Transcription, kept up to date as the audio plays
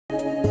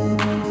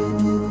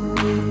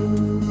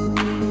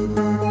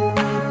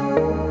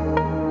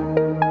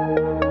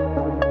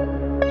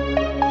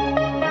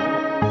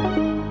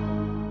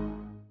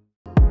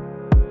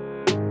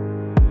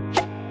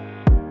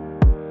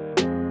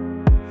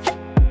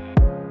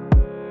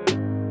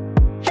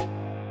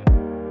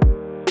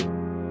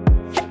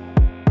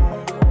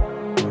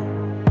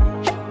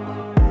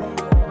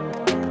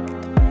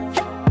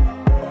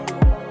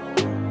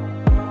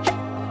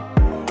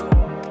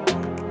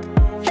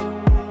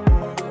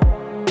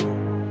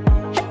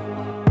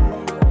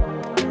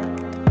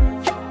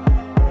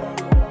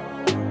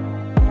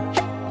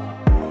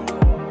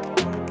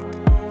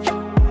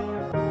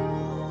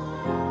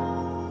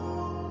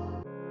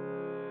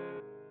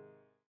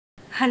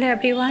Hello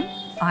everyone,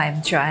 I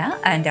am Jaya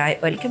and I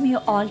welcome you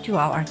all to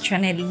our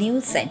channel New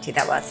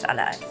Sanchita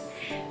Vastralaya.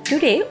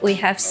 Today we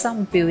have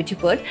some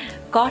beautiful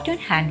cotton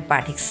hand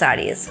batik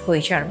sarees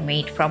which are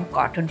made from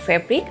cotton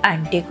fabric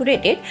and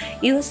decorated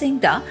using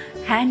the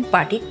hand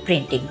batik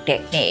printing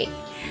technique.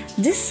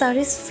 These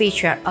sarees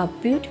feature a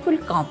beautiful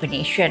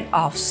combination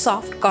of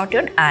soft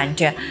cotton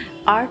and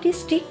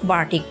artistic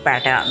batik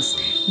patterns,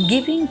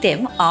 giving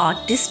them a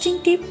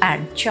distinctive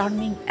and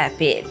charming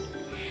appeal.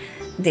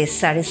 These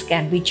sarees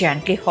can be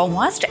gently home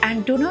washed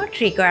and do not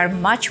require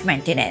much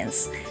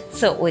maintenance.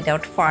 So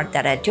without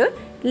further ado,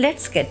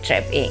 let's get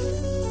draping.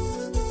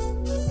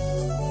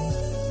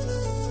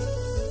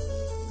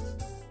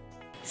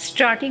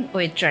 Starting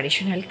with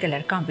traditional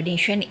color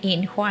combination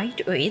in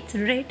white with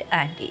red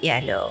and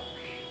yellow.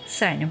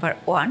 Saree number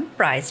 1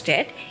 priced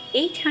at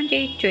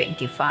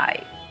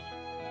 825.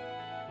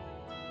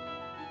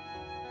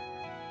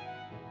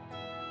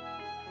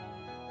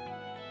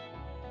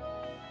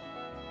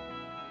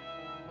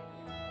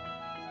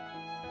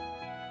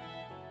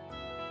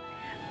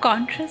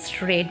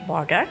 Contrast red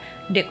border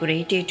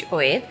decorated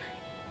with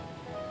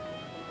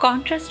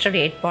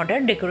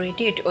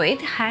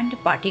hand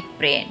batik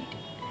print.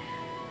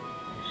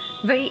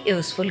 Very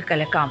useful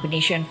color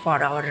combination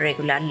for our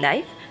regular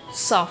life.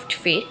 Soft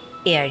fit,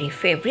 airy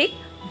fabric,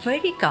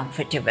 very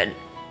comfortable.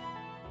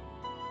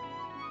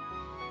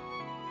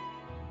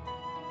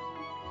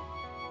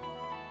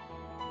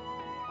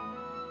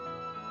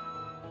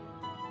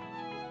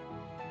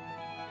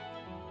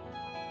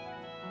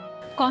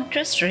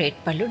 Contrast red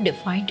pallu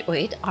defined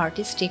with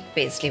artistic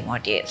paisley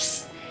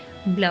motifs.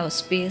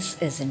 Blouse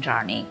piece is in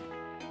running.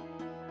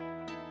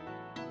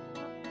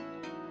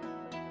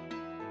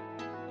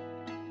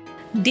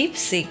 Deep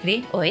sea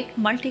green with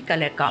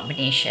multicolor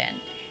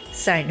combination.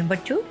 Saree number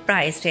 2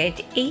 priced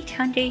at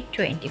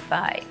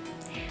 825.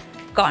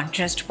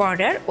 Contrast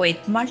border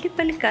with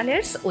multiple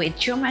colors with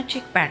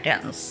geometric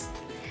patterns.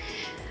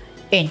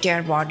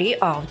 Entire body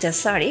of the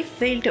saree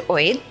filled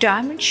with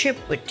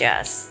diamond-shaped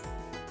buttas.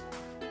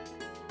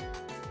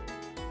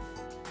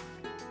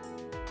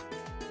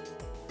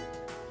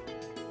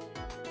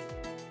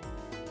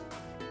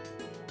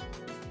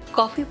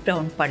 Coffee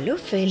brown pallu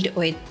filled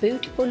with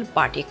beautiful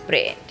batik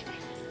print.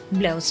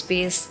 Blouse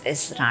piece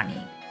is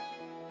running.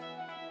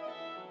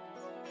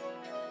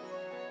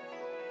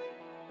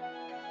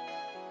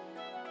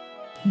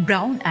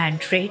 Brown and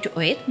red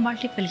with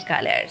multiple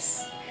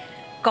colors.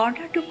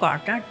 Corner to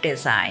corner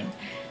design.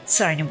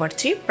 Saree number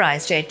 3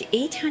 priced at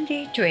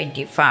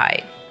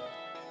 825.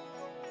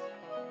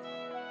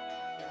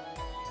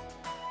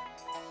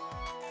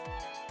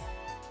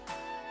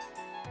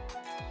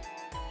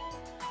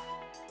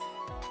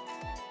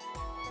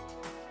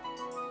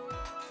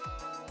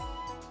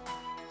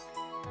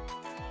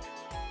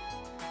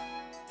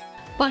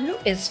 Pallu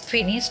is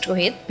finished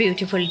with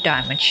beautiful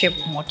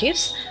diamond-shaped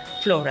motifs,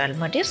 floral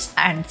motifs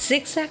and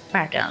zigzag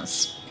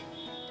patterns.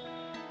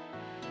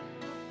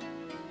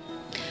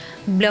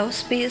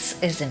 Blouse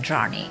piece is in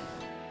running.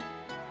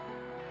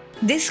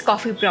 This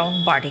coffee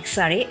brown batik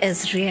saree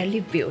is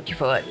really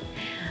beautiful.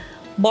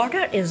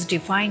 Border is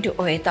defined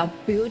with a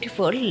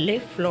beautiful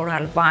leaf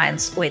floral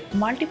vines with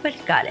multiple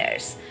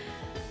colors.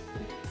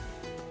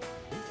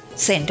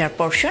 Center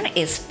portion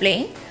is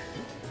plain.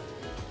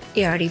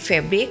 Airy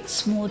fabric,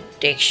 smooth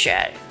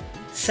texture.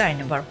 Saree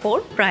number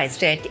 4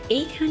 priced at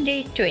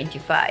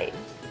 825.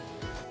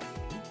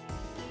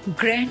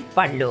 Grand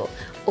pallu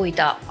with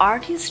the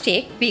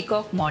artistic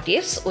peacock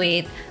motifs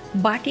with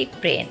batik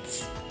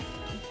prints.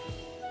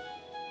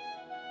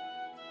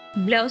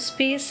 Blouse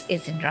piece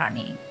is in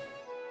running.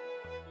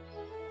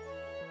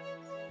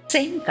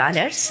 Same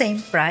color,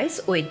 same price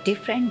with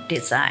different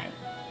design.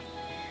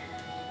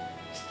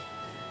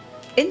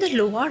 In the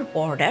lower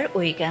border,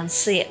 we can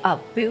see a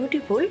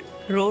beautiful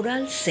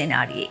rural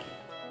scenery.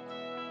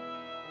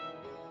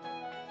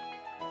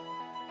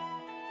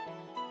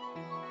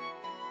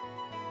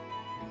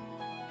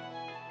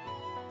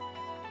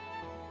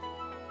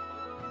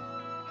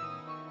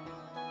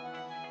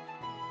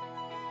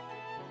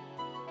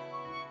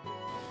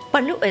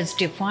 Pallu is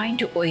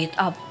defined with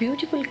a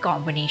beautiful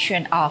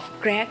combination of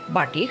cracked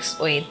batiks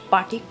with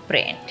batik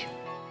print.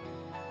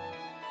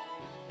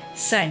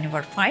 Saree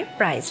number 5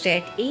 priced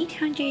at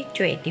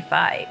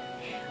 825.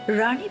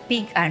 Rani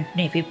pink and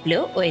navy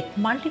blue with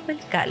multiple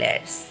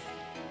colors.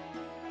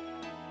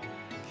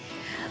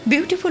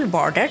 Beautiful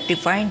border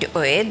defined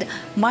with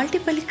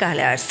multiple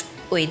colors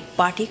with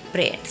batik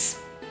prints.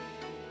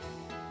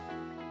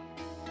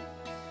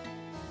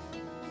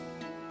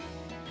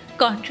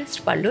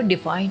 Contrast pallu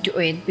defined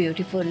with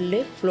beautiful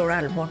leaf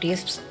floral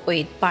motifs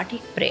with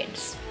batik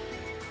prints.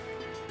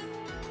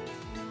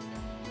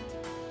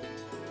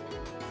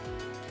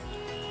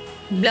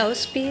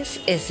 Blouse piece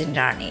is in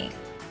running.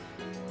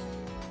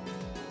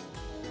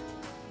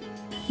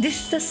 This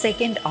is the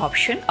second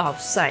option of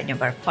saree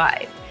number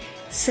 5.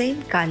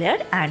 Same color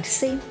and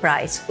same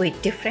price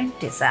with different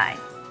design.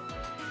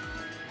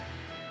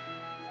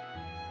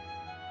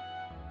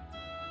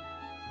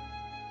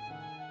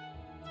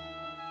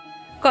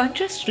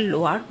 Contrast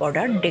lower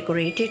border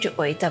decorated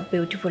with a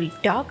beautiful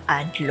dog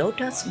and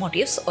lotus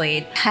motifs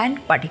with hand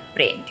batik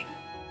print.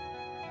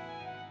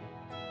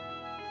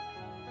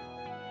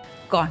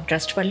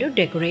 Contrast pallu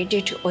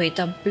decorated with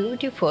a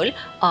beautiful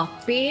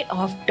pair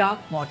of dog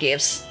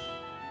motifs.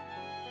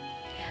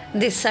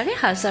 This saree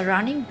has a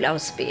running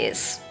blouse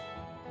piece.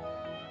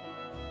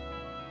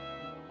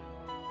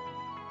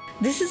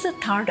 This is the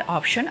third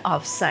option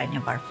of saree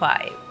number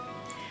 5.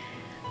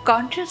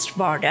 Contrast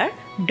border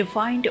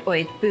defined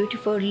with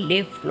beautiful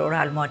leaf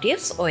floral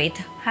motifs with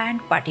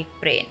hand batik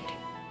print.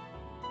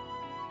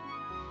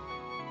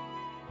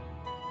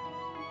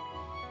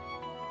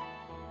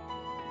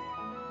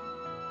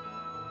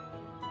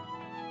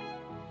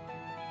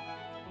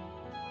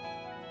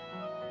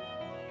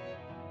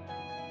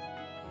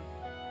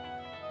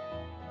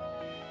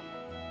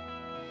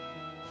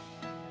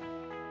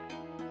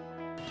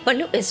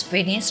 Pallu is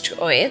finished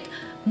with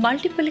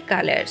multiple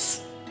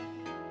colors.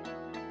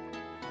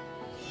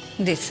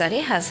 This saree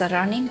has a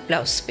running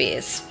blouse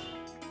piece.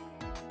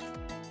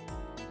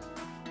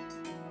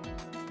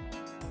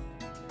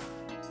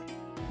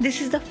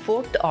 This is the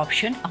fourth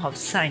option of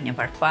saree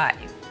number 5.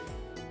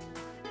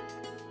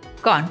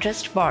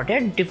 Contrast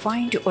border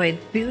defined with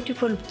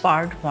beautiful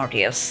bird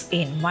motifs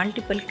in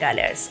multiple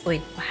colors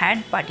with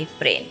hand batik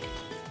print.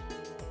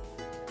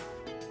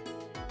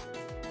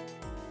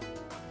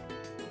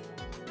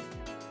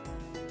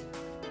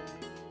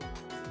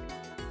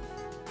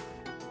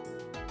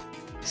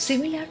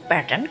 Similar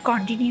pattern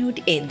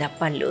continued in the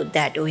pallu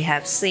that we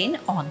have seen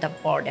on the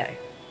border.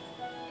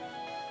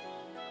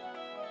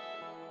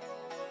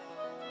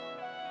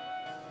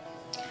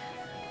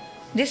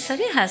 This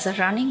saree has a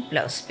running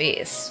blouse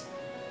piece.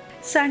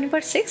 Saree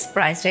number 6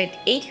 priced at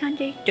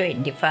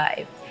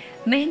 825.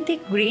 Mehndi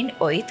green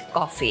with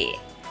coffee.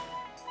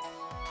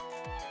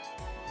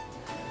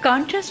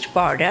 Contrast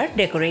border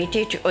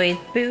decorated with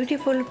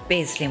beautiful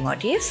paisley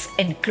motifs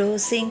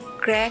enclosing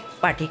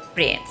cracked batik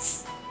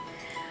prints.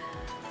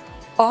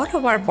 All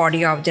over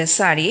body of the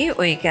saree,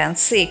 we can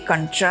see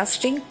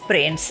contrasting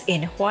prints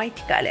in white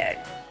color.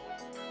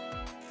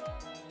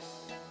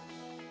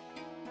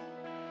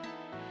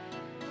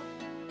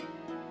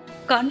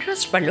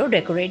 Contrast pallu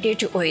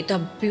decorated with a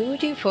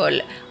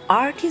beautiful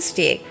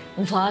artistic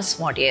vase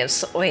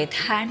motifs with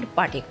hand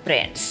batik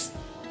prints.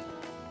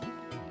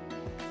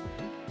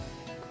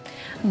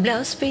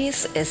 Blouse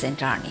piece is in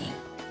running.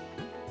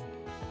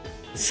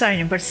 Saree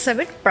number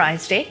 7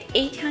 priced at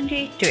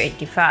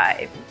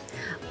 825.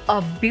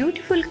 A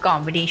beautiful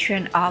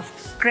combination of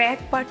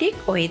crack batik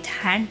with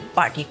hand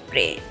batik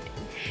print.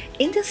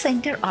 In the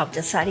center of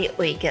the saree,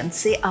 we can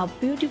see a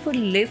beautiful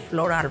leaf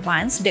floral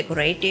vines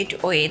decorated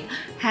with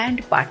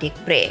hand batik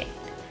print.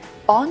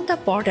 On the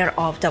border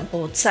of the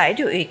both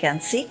sides, we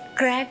can see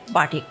crack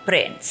batik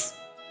prints.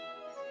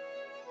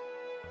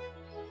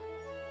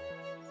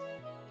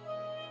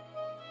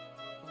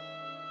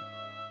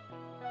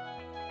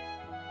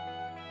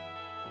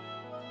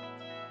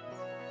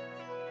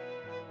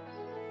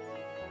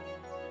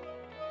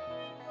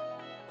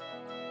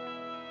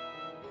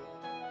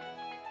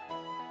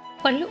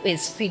 Pallu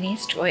is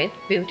finished with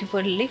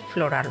beautiful leaf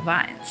floral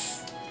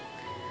vines.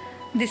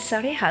 This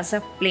saree has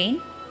a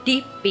plain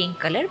deep pink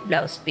color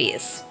blouse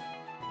piece.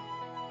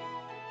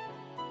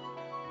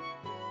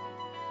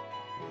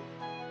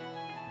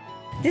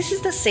 This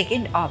is the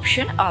second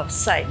option of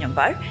saree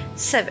number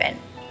 7.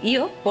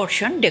 Yoke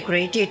portion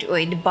decorated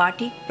with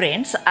batik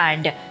prints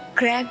and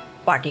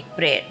cracked batik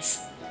prints.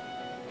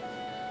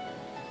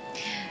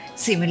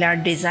 Similar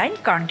design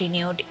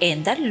continued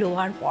in the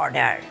lower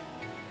border.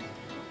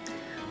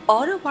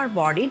 All over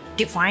body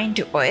defined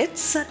with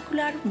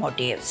circular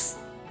motifs.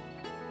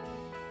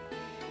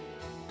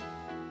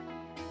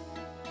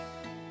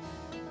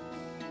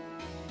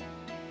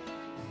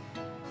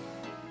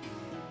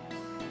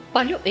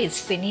 Pallu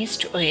is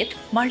finished with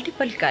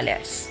multiple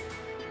colors.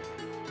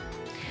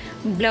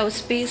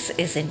 Blouse piece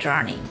is in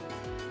running.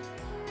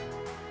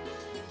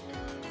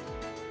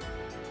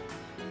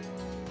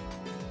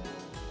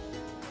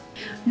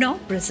 Now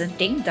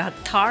presenting the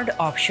third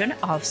option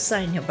of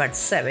saree number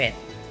 7.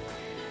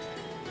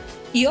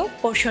 Yoke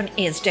portion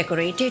is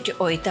decorated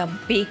with a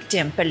big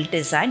temple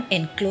design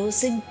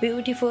enclosing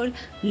beautiful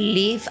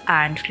leaf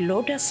and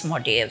lotus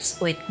motifs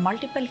with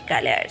multiple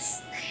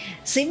colors.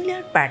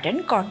 Similar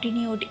pattern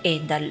continued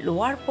in the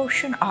lower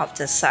portion of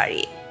the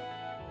saree.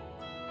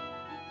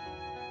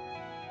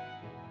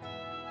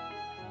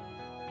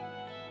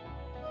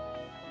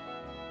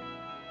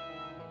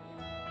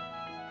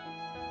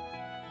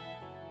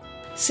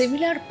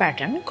 Similar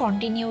pattern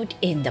continued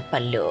in the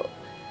pallu.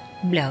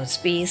 Blouse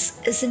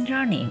piece is in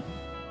running.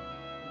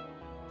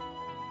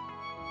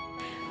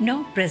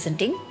 Now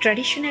presenting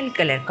traditional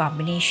color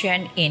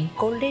combination in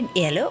golden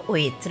yellow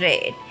with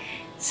red.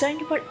 Saree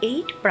number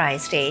 8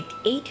 priced at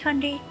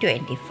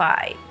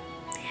 825.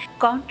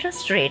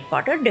 Contrast red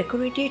border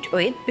decorated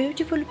with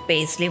beautiful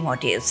paisley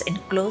motifs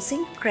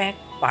enclosing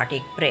cracked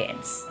batik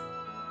prints.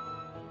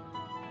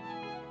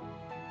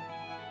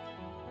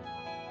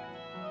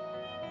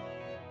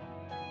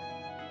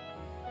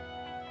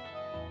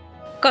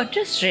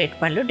 Contrast red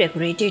pallu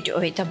decorated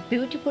with a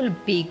beautiful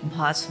big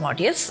vase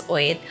motifs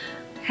with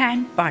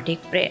hand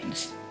batik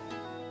prints.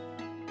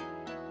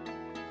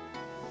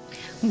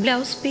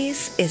 Blouse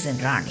piece is in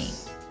Rani.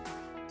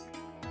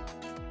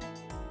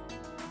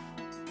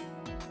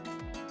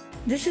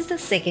 This is the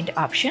second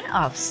option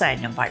of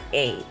side number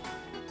 8.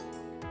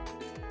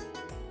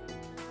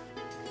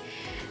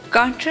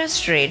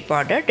 Contrast red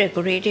border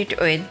decorated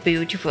with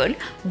beautiful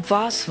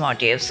vase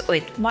motifs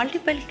with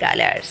multiple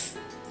colors.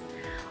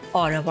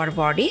 All over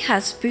body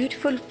has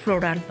beautiful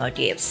floral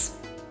motifs.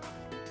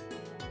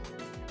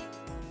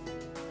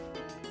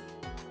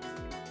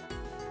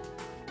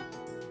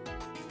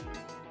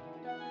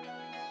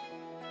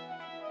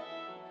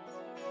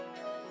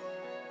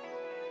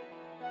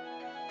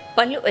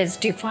 Pallu is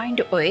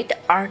defined with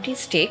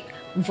artistic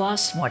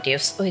vase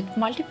motifs with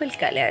multiple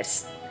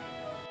colors.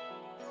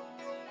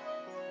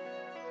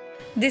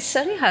 This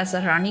saree has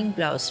a running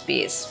blouse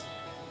piece.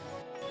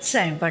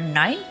 Saree number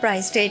 9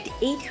 priced at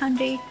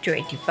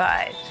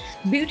 825.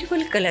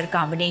 Beautiful color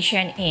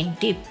combination in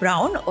deep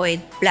brown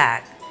with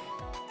black.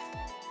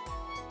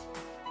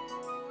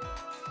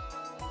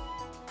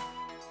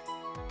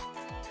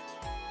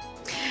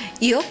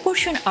 Yoke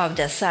portion of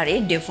the saree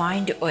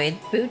defined with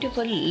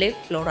beautiful leaf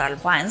floral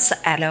vines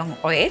along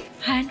with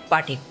hand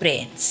batik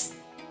prints.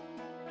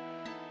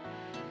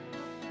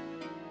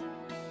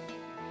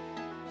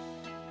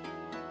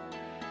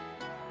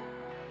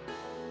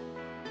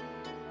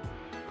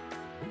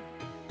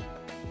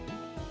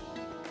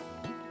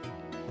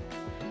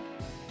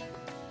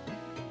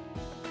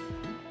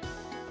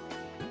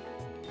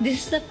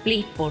 This is the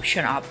pleat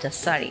portion of the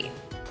saree.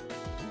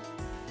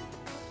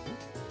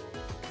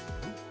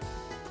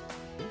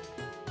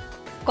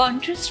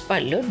 Contrast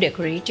pallu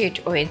decorated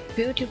with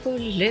beautiful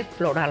leaf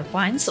floral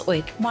vines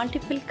with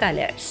multiple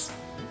colors.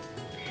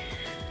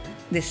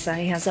 This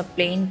saree has a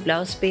plain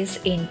blouse piece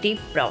in deep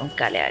brown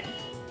color.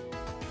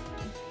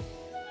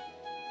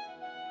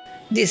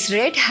 This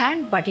red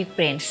hand batik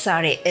print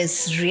saree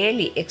is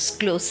really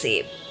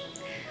exclusive.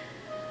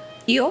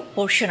 Yoke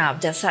portion of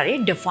the saree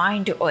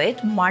defined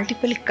with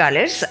multiple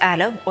colors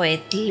along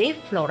with leaf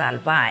floral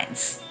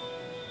vines.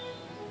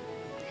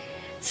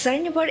 Saree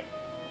number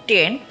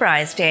 10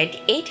 priced at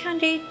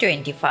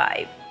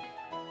 825.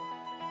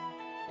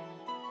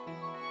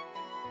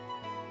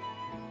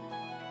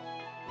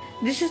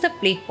 This is the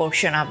pleat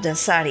portion of the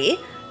saree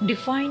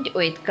defined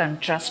with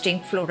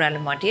contrasting floral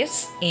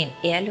motifs in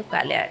yellow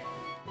color.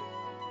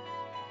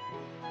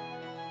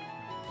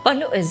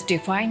 Pallu is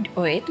defined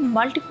with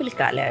multiple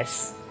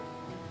colors.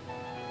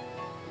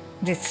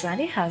 This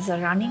saree has a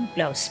running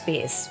blouse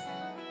piece.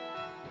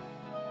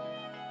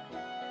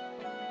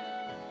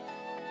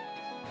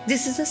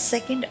 This is the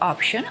second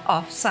option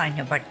of saree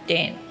number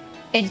 10.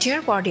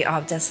 Entire body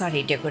of the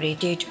saree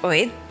decorated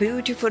with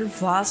beautiful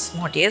vase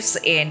motifs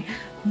in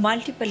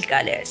multiple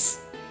colors.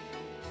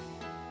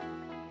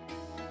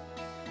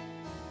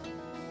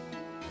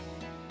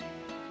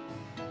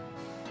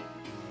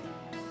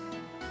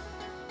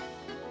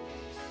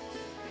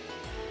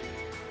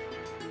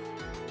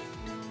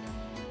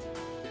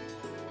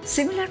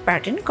 Similar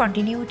pattern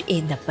continued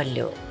in the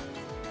pallu.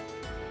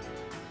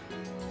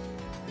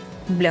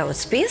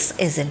 Blouse piece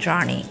is in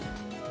Rani.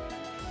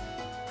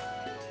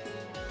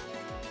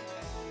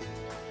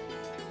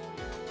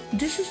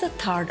 This is the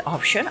third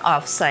option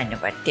of saree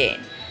number 10.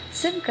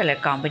 Same color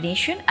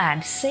combination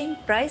and same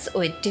price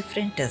with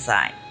different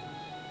design.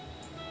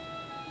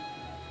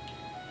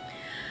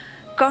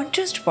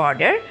 Contrast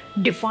border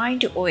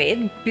defined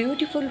with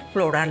beautiful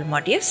floral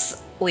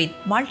motifs with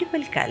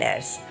multiple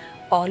colors.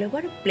 All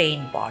over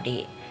plain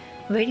body.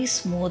 Very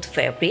smooth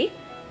fabric,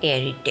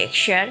 airy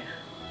texture,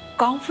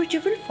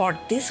 comfortable for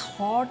this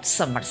hot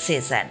summer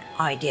season.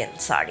 Ideal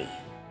saree.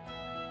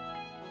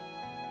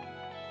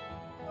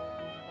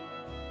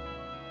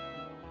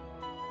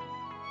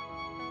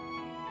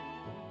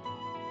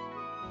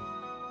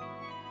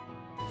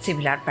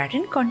 Similar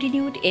pattern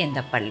continued in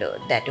the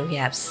pallu that we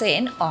have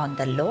seen on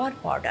the lower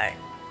border.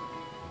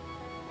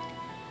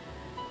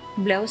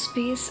 Blouse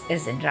piece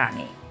is in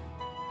Rani.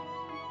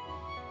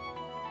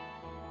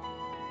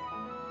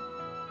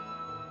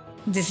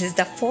 This is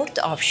the fourth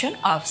option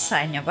of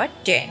saree number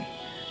 10.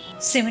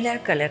 Similar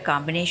color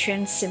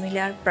combination,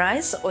 similar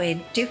price with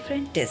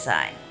different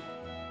design.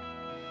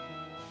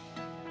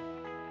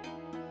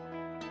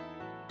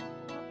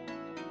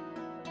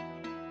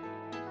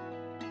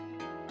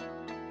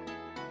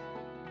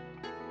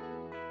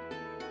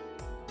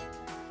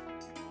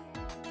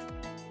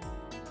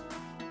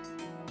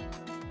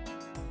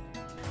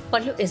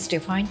 Pallu is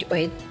defined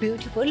with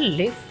beautiful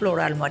leaf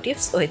floral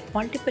motifs with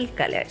multiple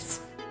colors.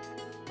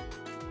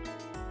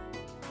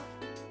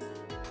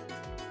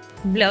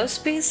 Blouse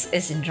piece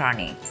is in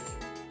Rani.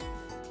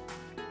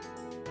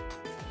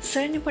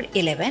 Saree number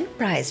 11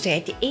 priced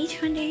at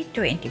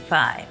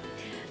 825.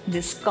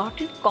 This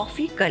cotton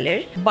coffee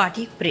color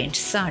batik print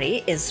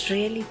saree is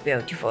really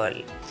beautiful.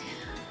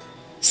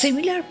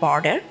 Similar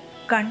border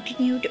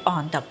continued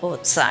on the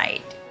both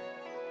sides.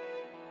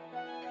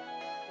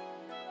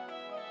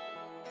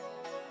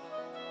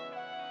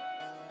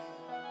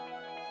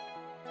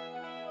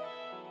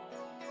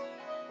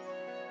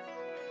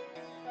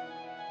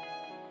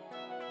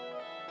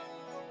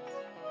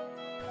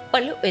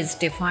 Pallu is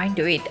defined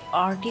with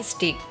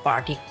artistic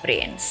batik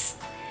prints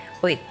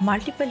with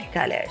multiple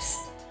colors.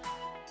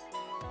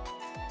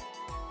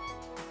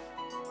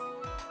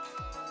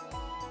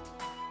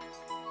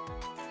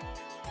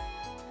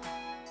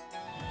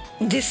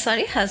 This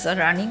saree has a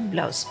running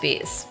blouse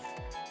piece.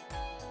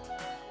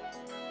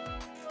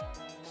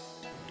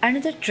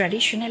 Another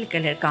traditional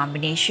color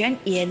combination,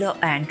 yellow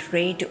and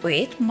red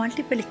with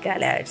multiple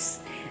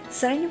colors.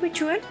 Saree number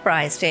 12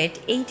 priced at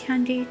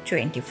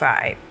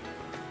 825.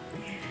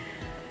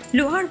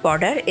 Lower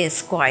border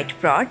is quite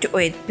broad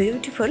with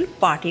beautiful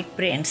batik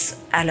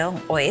prints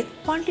along with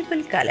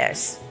multiple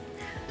colors.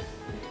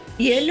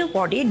 Yellow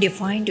body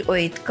defined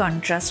with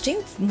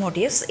contrasting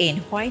motifs in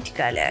white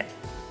color.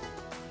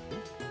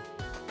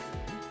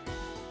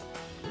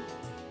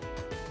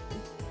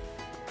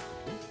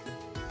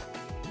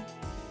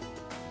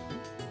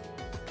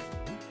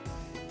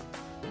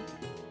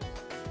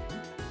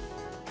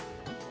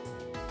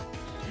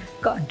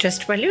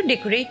 Contrast pallu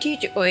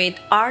decorated with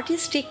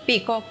artistic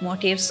peacock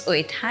motifs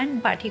with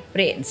hand batik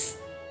prints.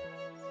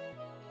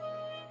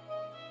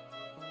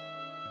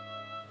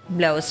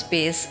 Blouse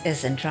piece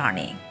isn't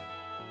running.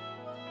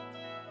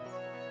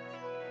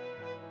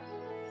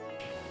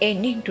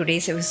 Ending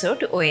today's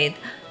episode with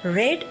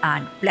red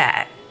and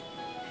black.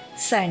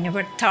 Saree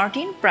number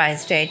 13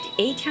 priced at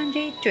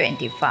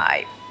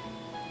 825.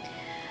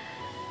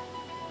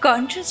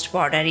 Contrast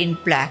border in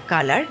black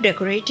color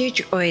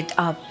decorated with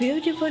a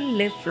beautiful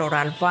leaf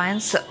floral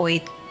vines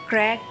with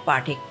cracked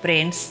batik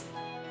prints.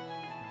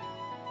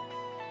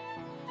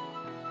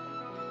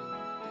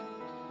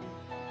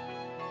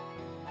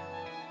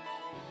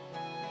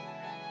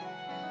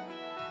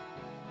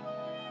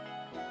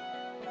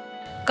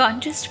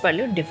 Contrast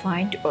pallu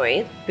defined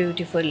with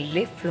beautiful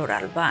leaf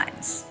floral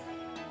vines.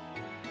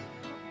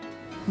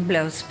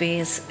 Blouse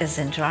piece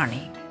isn't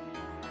running.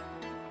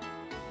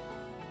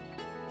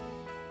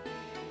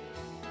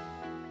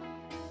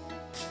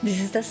 This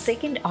is the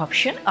second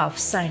option of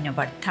saree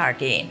number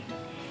 13.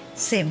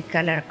 Same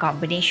color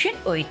combination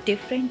with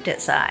different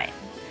design.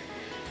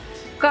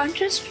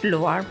 Contrast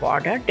lower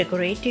border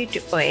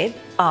decorated with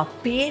a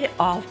pair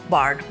of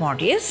bird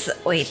motifs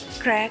with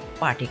cracked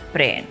batik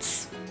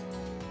prints.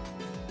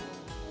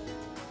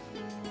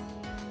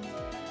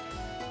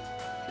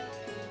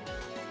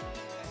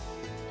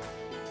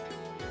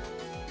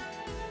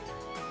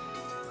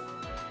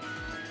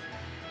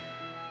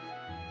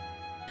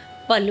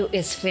 Pallu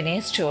is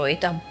finished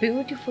with a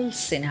beautiful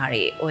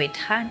scenery with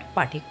hand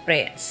batik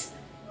prints.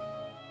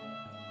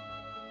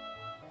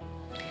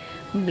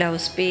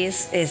 Blouse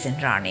piece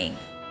isn't running.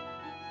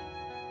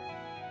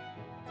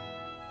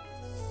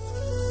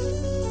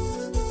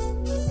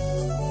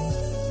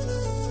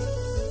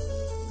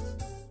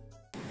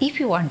 If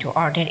you want to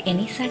order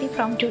any saree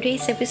from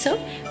today's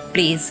episode,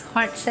 please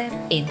WhatsApp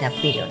in the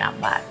video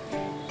number.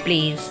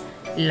 Please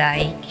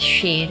like,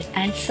 share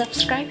and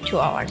subscribe to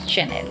our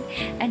channel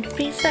and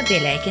press the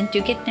bell icon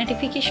to get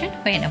notification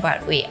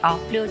whenever we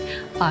upload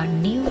a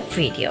new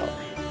video.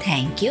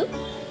 Thank you.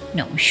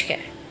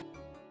 Namaskar.